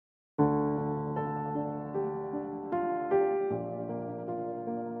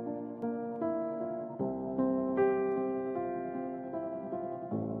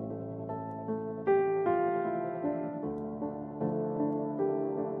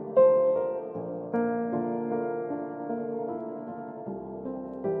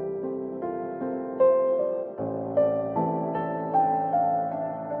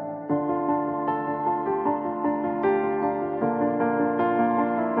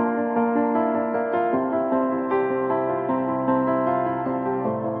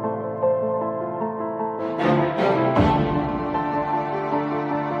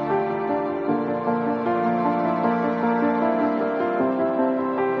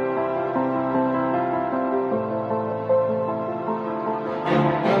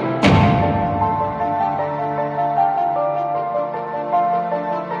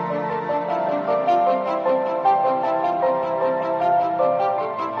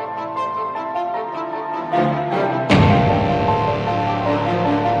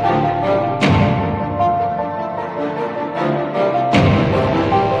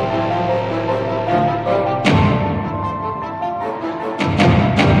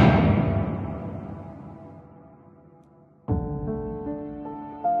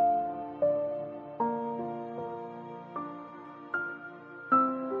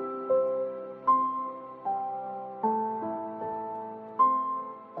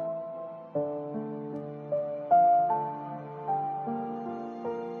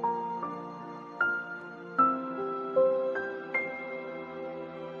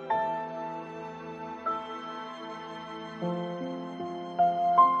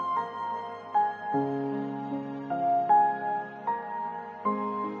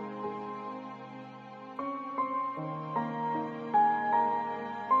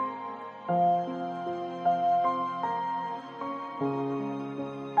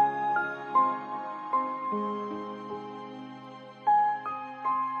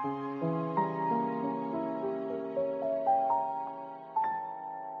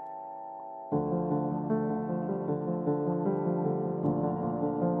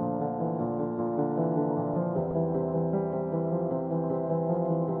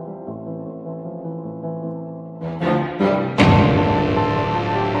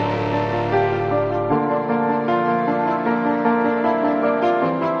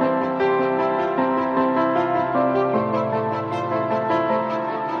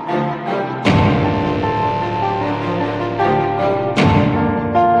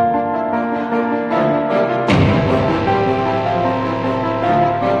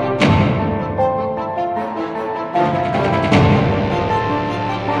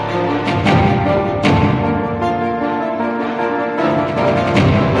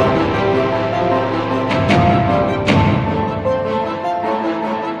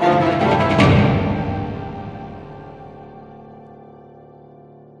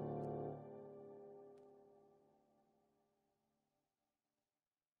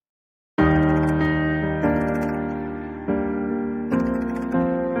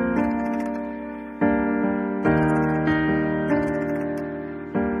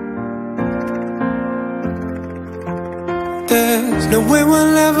There's no way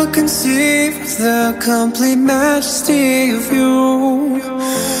we'll ever conceive of the complete majesty of you.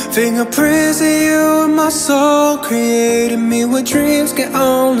 Fingerprints of you in my soul created me with dreams can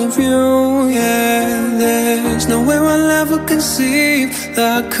only view. Yeah, there's no way we'll ever conceive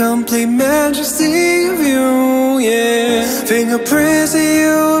the complete majesty of you. Yeah, fingerprints of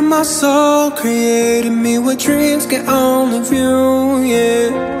you in my soul created me with dreams can only view.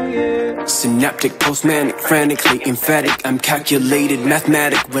 Yeah. Synaptic, post-manic, frantically emphatic. I'm calculated,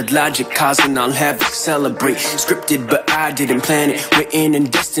 mathematic, with logic causing all havoc. Celebrate, scripted, but I didn't plan it. We're in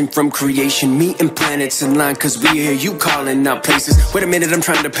and destined from creation. Me and planets in line, cause we hear you calling out places. Wait a minute, I'm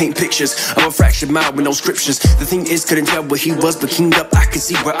trying to paint pictures of a fractured mind with no scriptures. The thing is, couldn't tell where he was, but kinged up, I could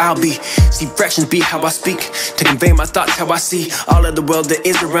see where I'll be. See fractions be how I speak, to convey my thoughts, how I see all of the world that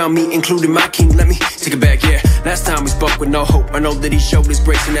is around me, including my king. Let me take it back, yeah. Last time we spoke with no hope, I know that he showed his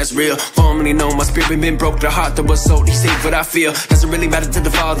grace and that's real. Formerly known, my spirit been broke, the heart that was sold. He saved what I feel, doesn't really matter to the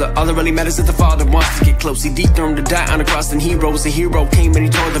Father. All that really matters is the Father wants to get close. He dethroned to die on the cross, and he rose. The hero came and he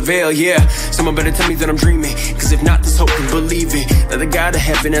tore the veil, yeah. Someone better tell me that I'm dreaming, cause if not, this hope can believe it. That the God of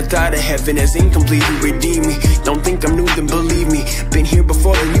heaven, a thought of heaven is incomplete, he redeemed me. Don't think I'm new, then believe me. Been here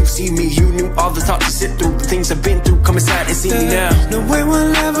before, then you see me. You knew all the thoughts to sit through, the things I've been through. Come inside and see me now. No way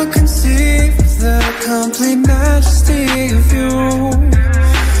we'll ever conceive of the complete majesty of you.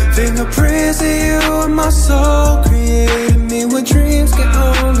 Fingerprints of you in my soul created me with dreams can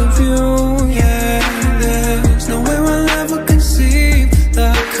only view. Yeah, there's no way we'll ever conceive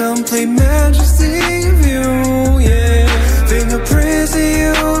the complete majesty of you. Yeah, fingerprints of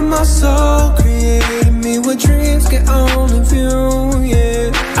you in my soul created me with dreams can only view.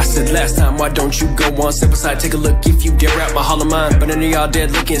 Yeah. I said last time, why don't you go on, step aside, take a look if you dare out my hall of mine. But none of y'all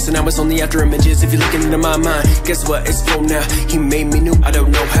dead looking, so now it's only after images. If you're looking into my mind, guess what, it's full now. He made me new, I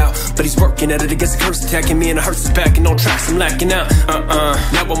don't know how, but he's working at it against the curse attacking me, and the hearse is back and no tracks, I'm lacking out.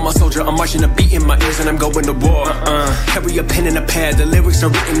 Now I'm a soldier, I'm marching a beat in my ears and I'm going to war. Carry a pen and a pad, the lyrics are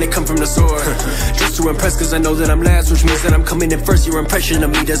written, they come from the sword. Just to impress, cause I know that I'm last, which means that I'm coming in first. Your impression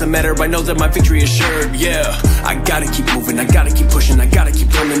of me doesn't matter, I know that my victory is assured. Yeah, I gotta keep moving, I gotta keep pushing, I gotta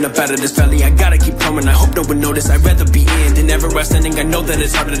keep running up out of this valley, I gotta keep coming. I hope no one notice, I'd rather be in than ever ascending. I know that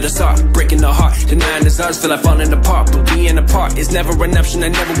it's harder to start, breaking the heart, denying desires, feel like falling apart. But being apart is never an option, I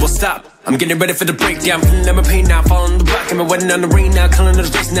never will stop. I'm getting ready for the breakdown, feeling my pain now, falling the block, I'm wetting on the rain now, calling on the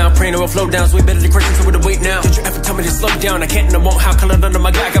race now, praying it will flow down, it's way better to crash into the weight now. Don't you ever tell me to slow down, I can't and I won't, how calling under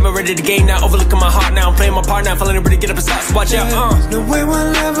my God, got me ready to gain now, overlooking my heart now, I'm playing my part now, feeling ready to get up and stop, so watch out. No way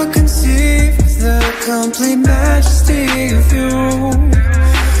we'll ever conceive of the complete majesty of you.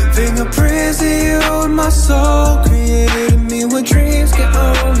 Fingerprints of you in my soul created me with dreams can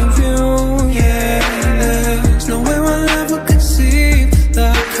only view. Yeah, there's no way we'll ever conceive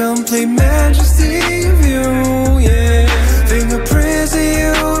the complete majesty of you. Yeah, fingerprints of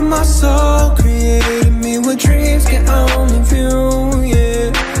you in my soul created me with dreams can only view.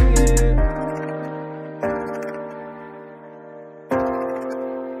 Yeah.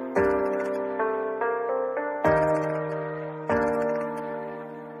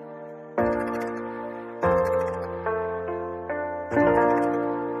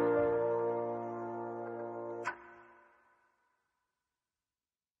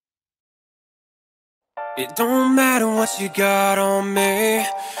 It don't matter what you got on me,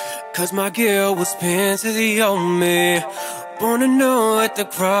 cause my guilt was pinned to the old me. Born to know at the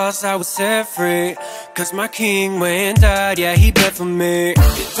cross I was set free, cause my king went and died, yeah, he bled for me.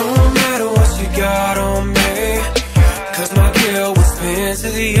 It don't matter what you got on me, cause my guilt was pinned to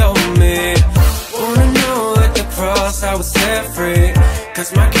the old me. Born to know at the cross I was set free,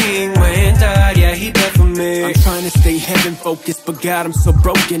 cause my king went and died, yeah, he bled for me. I'm trying to stay heaven focused, but God, I'm so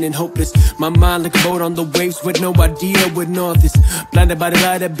broken and hopeless. My mind like a boat on the waves with no idea what north is. Blinded by the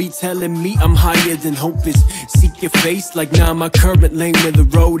lie that be telling me I'm higher than hope is. Seek your face like now my current lane where the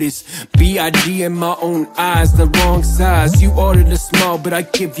road is. B.I.G. in my own eyes, the wrong size. You ordered a small, but I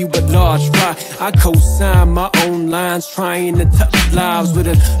give you a large fry. I co-sign my own lines, trying to touch lives with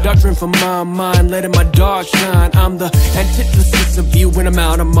a doctrine from my mind, letting my dark shine. I'm the antithesis of you when I'm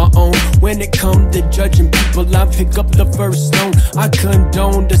out on my own. When it comes to judging people, I pick up the first stone. I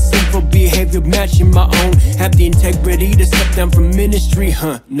condone the sinful behavior matching my own. Have the integrity to step down from ministry,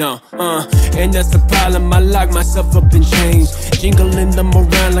 and that's the problem. I lock myself up in chains, jingling them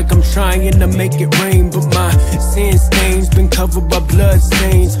around like I'm trying to make it rain. But my sin stains been covered by blood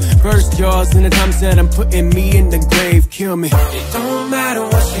stains. First jaws in the times that I'm putting me in the grave. Kill me. It don't matter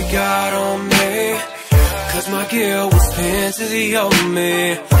what you got on me, cause my guilt was pinned to the old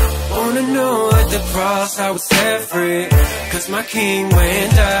me. Born to know at the cross I was set free, cause my king went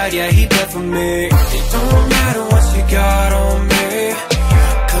and died, yeah, he bled for me. It don't matter what you got on me,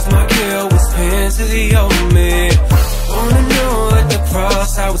 cause my guilt was pinned to the old me. Wanna know at the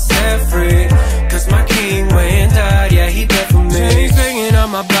cross I was set free, cause my king went and died, yeah, he died for me. Chains hanging on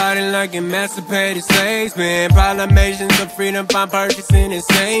my body like emancipated slaves, man. Proclamations of freedom find purchase in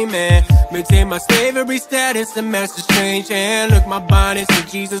insane, man. Maintain my slavery status, the master's strange hand. Look, my bondage to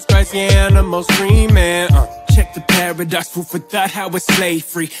Jesus Christ, yeah, I'm the most free man. Check the paradox, food for thought, how it's slave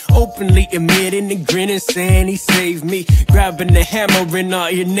free. Openly admitting and grinning, saying he saved me. Grabbing the hammer and all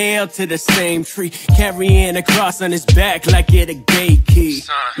your nail to the same tree. Carrying a cross on his back like it a gate key.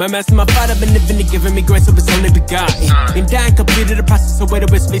 My master, my father, been living and giving me grace, so it's only begotten. And dying completed the process, so wait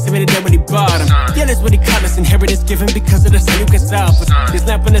till it's face, made it down when he bought him. Yeah, that's what he called us, inheritance given because of the son who can stop us. This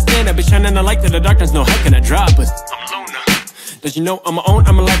lamp in the stand, I've been shining a light to the darkness, no how can I drop us? Does you know I'm my own,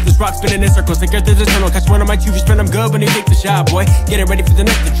 I'm a lifeless rock spinning in circles. Take earth is eternal, catch one of my QVs, spin I'm good when he take the shot, boy. Getting ready for the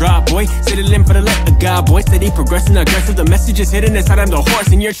next to drop, boy. Set it in for the left of God, boy. Steady progressing, aggressive, the message is hidden inside, I'm the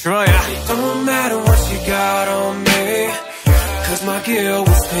horse in your Troy. It don't matter what you got on me, cause my guilt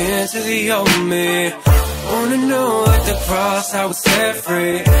was pinned to the old me. Wanna know at the cross I was set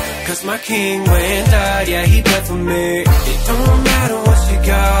free, cause my king went and died, yeah, he died for me. It don't matter what you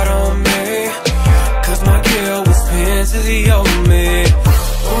got on me, cause my guilt was pinned to the old me.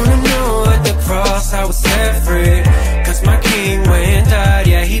 Wanna know at the cross I was set free, cause my king went and died,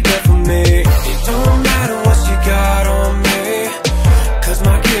 yeah, he died for me. It don't matter what you got on me, cause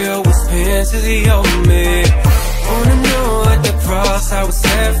my guilt was pinned to the old me. Wanna know at the cross I was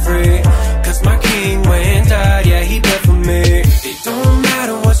set free, cause my king went and died, yeah, he died for me. It don't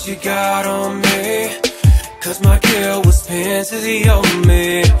matter what you got on me, cause my guilt was pinned to the old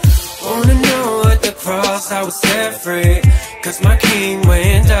me. Wanna know at the cross I was set free, cause my king went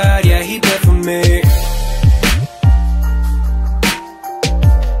and died, yeah, he died for me.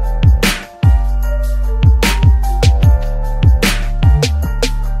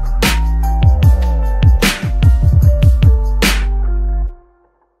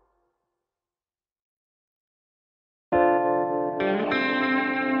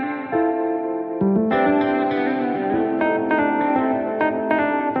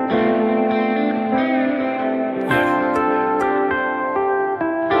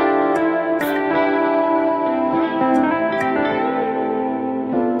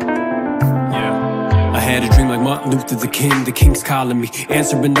 Luther the king's calling me,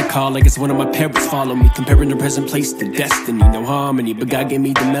 answering the call like it's one of my parents follow me, comparing the present place to destiny, no harmony, but God gave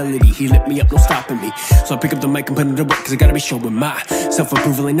me the melody, he lit me up, no stopping me, so I pick up the mic and put it to work, cause I gotta be showing my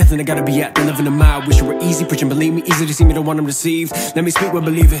self-approval, ain't nothing I gotta be at, the living in my, wish it were easy, preaching believe me, easy to see me, don't want them deceived, let me speak what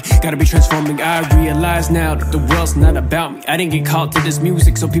believe it, gotta be transforming, I realize now that the world's not about me, I didn't get called to this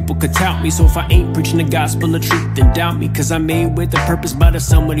music so people could tout me, so if I ain't preaching the gospel of truth, then doubt me, cause I'm made with a purpose by the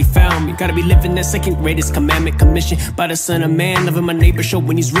son when he found me, gotta be living that second greatest commandment, commission by the son of man, loving my neighbor, show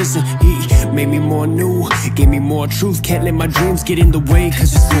when he's risen, he made me more new, gave me more truth, can't let my dreams get in the way,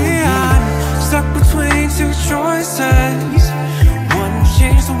 cause it's all you. I'm stuck between two choices, one to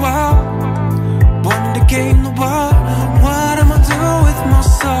change the world, one to gain the world, what am I doing with my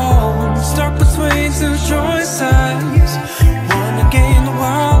soul? Stuck between two choices, one to gain the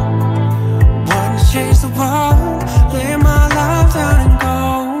world, one to change the world, lay my life down and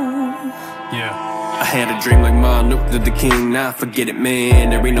go. Yeah. I had a dream like Martin Luther the king, nah, forget it,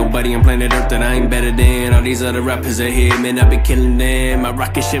 man. There ain't nobody on planet Earth that I ain't better than. All these other rappers are here, man, I been killing them. My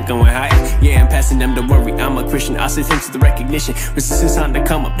rocket ship going higher, yeah, I'm passing them, don't worry, I'm a Christian. I say thanks to the recognition, resistance on to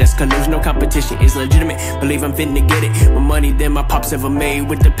come up, that's collusion, no competition. It's legitimate, believe I'm fitting to get it. More money than my pops ever made,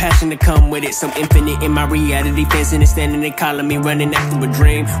 with the passion to come with it. Some infinite in my reality, fancy and standing and calling me, running after a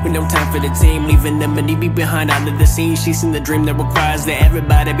dream, with no time for the team, leaving them and me behind out of the scene. Chasing the dream that requires that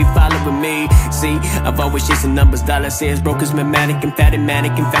everybody be following me. See, I've always chasing numbers, dollar says broke is mathematic, emphatic,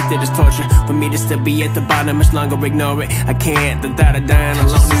 manic. In fact, it is torture for me to still be at the bottom, much longer ignore it. I can't, the thought of dying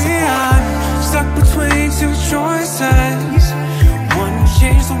alone is a I'm stuck between two choices, one to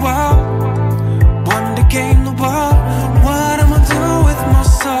change the world, one to gain the world, what am I doing with my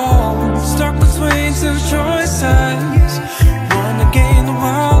soul? Stuck between two choices, one to gain the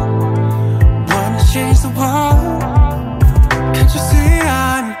world, one to change the world. Can't you see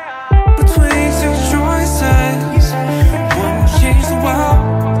I'm between two choices, one to change the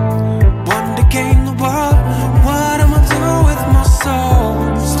world, one to gain the world, what am I doing with my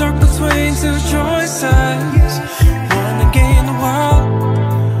soul?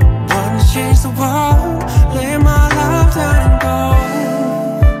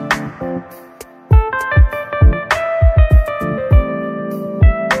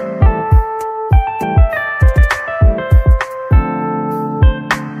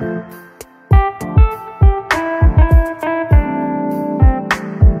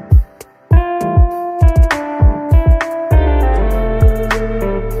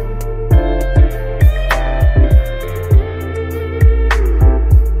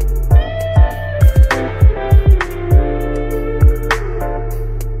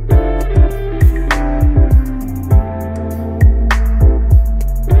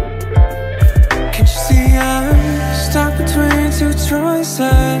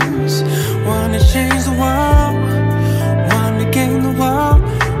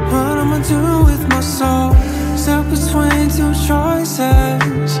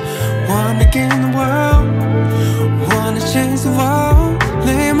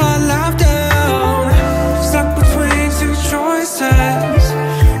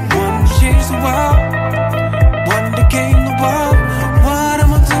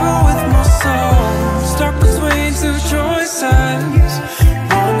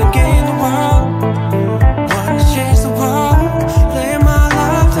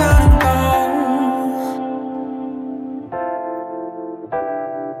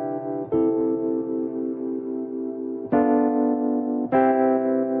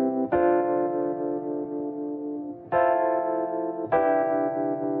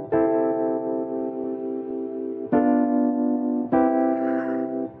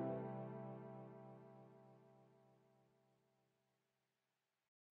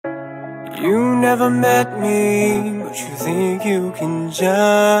 You never met me, but you think you can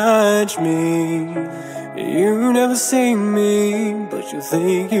judge me. You never seen me, but you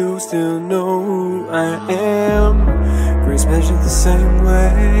think you still know who I am. Grace measured the same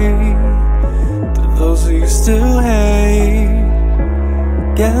way to those who you still hate.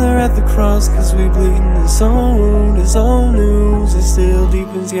 Gather at the cross cause we bleeding this old news, it still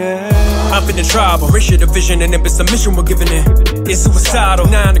deepens, yeah. I'm feeling tribal, racial division and it's a mission we're giving it. It's suicidal,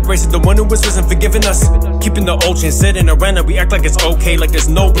 now the grace of the one who was risen forgiving us. Keeping the old chain sitting around and we act like it's okay, like there's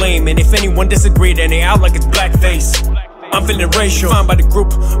no blame. And if anyone disagreed, then they out like it's blackface. I'm feeling racial, fine by the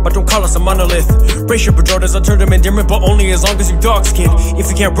group, but don't call us a monolith. Racial predators, I turn them endearment, but only as long as you dark skinned.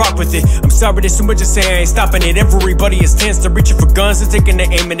 If you can't rock with it, I'm sorry, there's too much to say, I ain't stopping it. Everybody is tense, they're reaching for guns, they're taking the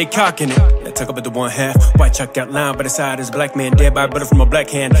aim and they cocking it. Now talk about the one half, white chalk outline by the side is a black man, dead by a butter from a black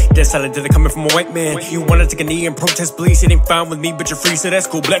hand. Dead silent till it coming from a white man. You wanna take a knee and protest, please, it ain't fine with me, but you're free, so that's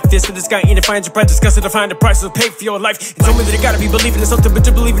cool. Black fist to the sky, and find your pride, discuss it, to find the price of pay for your life. You told me that you gotta be believing in something, but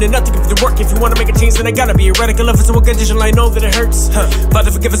you're believing in nothing. If you work, if you wanna make a change, then I gotta be a radical. If it's a condition, I know that it hurts.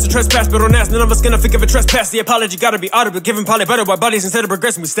 Father, forgive us a trespass, but don't ask, none of us gonna forgive a trespass. The apology gotta be audible, giving probably better while bodies instead of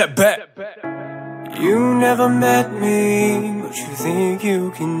progressing, we step back. You never met me, but you think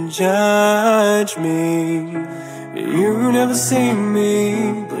you can judge me. You never seen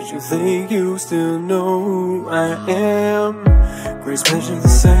me, but you think you still know who I am. Grace measured the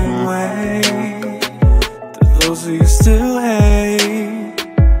same way to those who you still hate.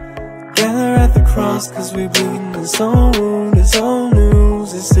 Gather at the cross cause we bleeding this old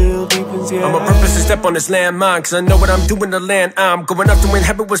news, it still deepens, yeah. I'm a purpose to step on this landmine, cause I know what I'm doing to land. I'm going up to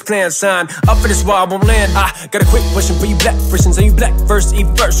inhabit what's planned, sign up for this war, I won't land. I got a quick question for you black Christians. Are you black first, eat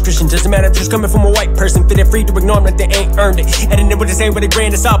first Christian? Doesn't matter if it's coming from a white person, feeling free to ignore them like they ain't earned it. And then what they say with a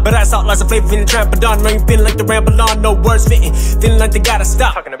grain of salt, but I saw lots of flavor feeling trampled on. Know you feeling like the ramble on, no words fitting, feeling like they gotta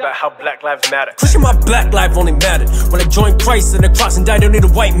stop talking about how black lives matter. Christian, my black life only mattered when I joined Christ on the cross and died. Don't need a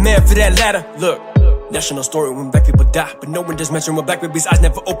white man for that ladder. Look, national story when black people die, but no one does mention when black babies' eyes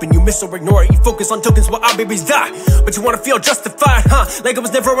never open. You miss or ignore it, you focus on tokens while our babies die. But you wanna feel justified, huh? Like it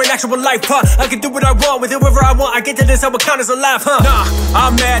was never an actual life, huh? I can do what I want with whoever I want, I get to this, I will count as a life, huh? Nah,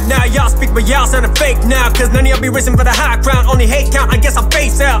 I'm mad now, y'all speak, but y'all sounding fake now. Cause none of y'all be racing for the high crown, only hate count, I guess I'll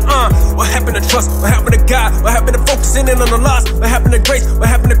face out, What happened to trust? What happened to God? What happened to focusing in on the lost? What happened to grace? What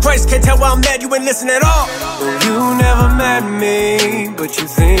happened to Christ? Can't tell why I'm mad, you ain't listening at all. You never met me, but you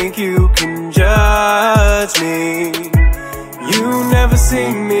think you can judge me. You never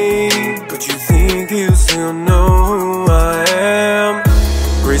seen me, but you think you still know who I am.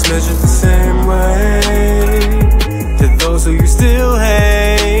 Grace measured the same way to those who you still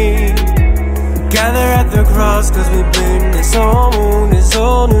hate. Gather at the cross cause we bleeding this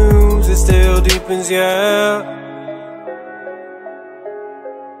old news, it still deepens, yeah.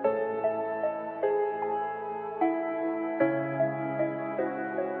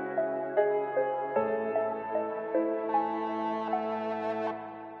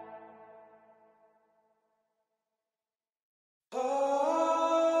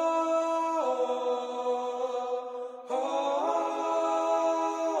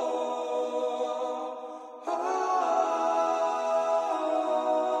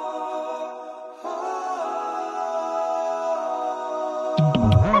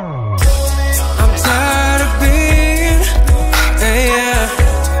 I'm tired of being,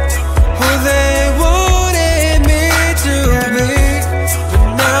 who they wanted me to be, but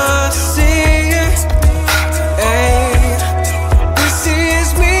now I see it, this is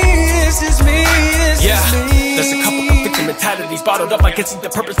me, this is me, this is me. There's a couple conflicting mentalities bottled up, I can see the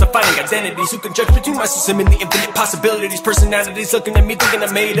purpose of finding identities. Who can judge between my system and the infinite possibilities? Personalities looking at me thinking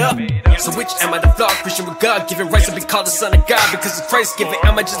I'm made up. So which am I, the flawed Christian with God given rights to be called the son of God because of Christ given?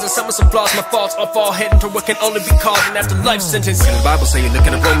 Am I just a sum of some flaws? My faults all fall heading to what can only be called an afterlife sentence. In the Bible say, look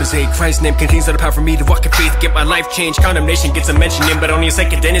at the Romans 8, Christ's name contains all the power for me to walk in faith, get my life changed. Condemnation gets a mention in, but only a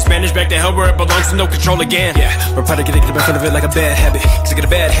second, then it's managed back to hell where it belongs with no control again. Yeah, but pride to get addicted in front of it like a bad habit, cause I get a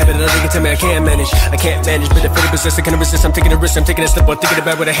bad habit and I think it tell me I can't manage. I can't manage, but if it possess, I can resist. I'm taking a risk, I'm taking a step while thinking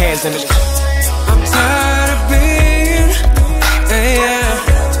about with a hands in it. I'm tired of being,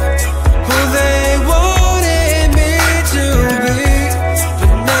 who they wanted me to be,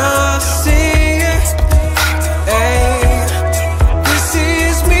 but now I see it, this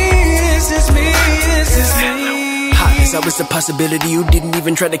is me, this is me, this is me. Hi, is always a possibility you didn't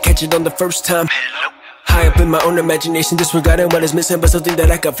even try to catch it on the first time. High up in my own imagination, disregarding what is missing, but something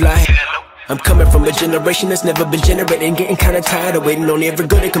that I can fly. I'm coming from a generation that's never been generating, getting kinda tired of waiting on every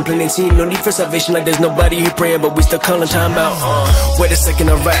good and complaining, seeing no need for salvation, like there's nobody here praying, but we still calling time out. Wait a second,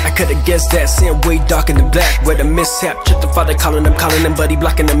 alright, I could've guessed that, seeing way darker than black. Where the mishap, check the father calling him, but he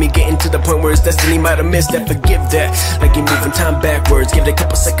blocking them, me getting to the point where his destiny might have missed that. Forgive that, like you're moving time backwards, give it a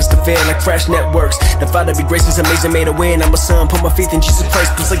couple seconds to fail, like crash networks. The Father be gracious, amazing, made a way, and I'm a son, put my faith in Jesus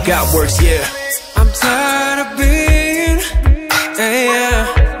Christ, peace like God works, yeah. I'm tired of being,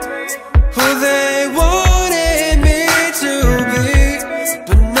 who they wanted me to be,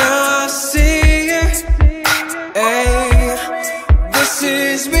 but now I see it. This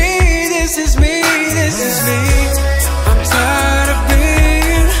is me, this is me, this is me.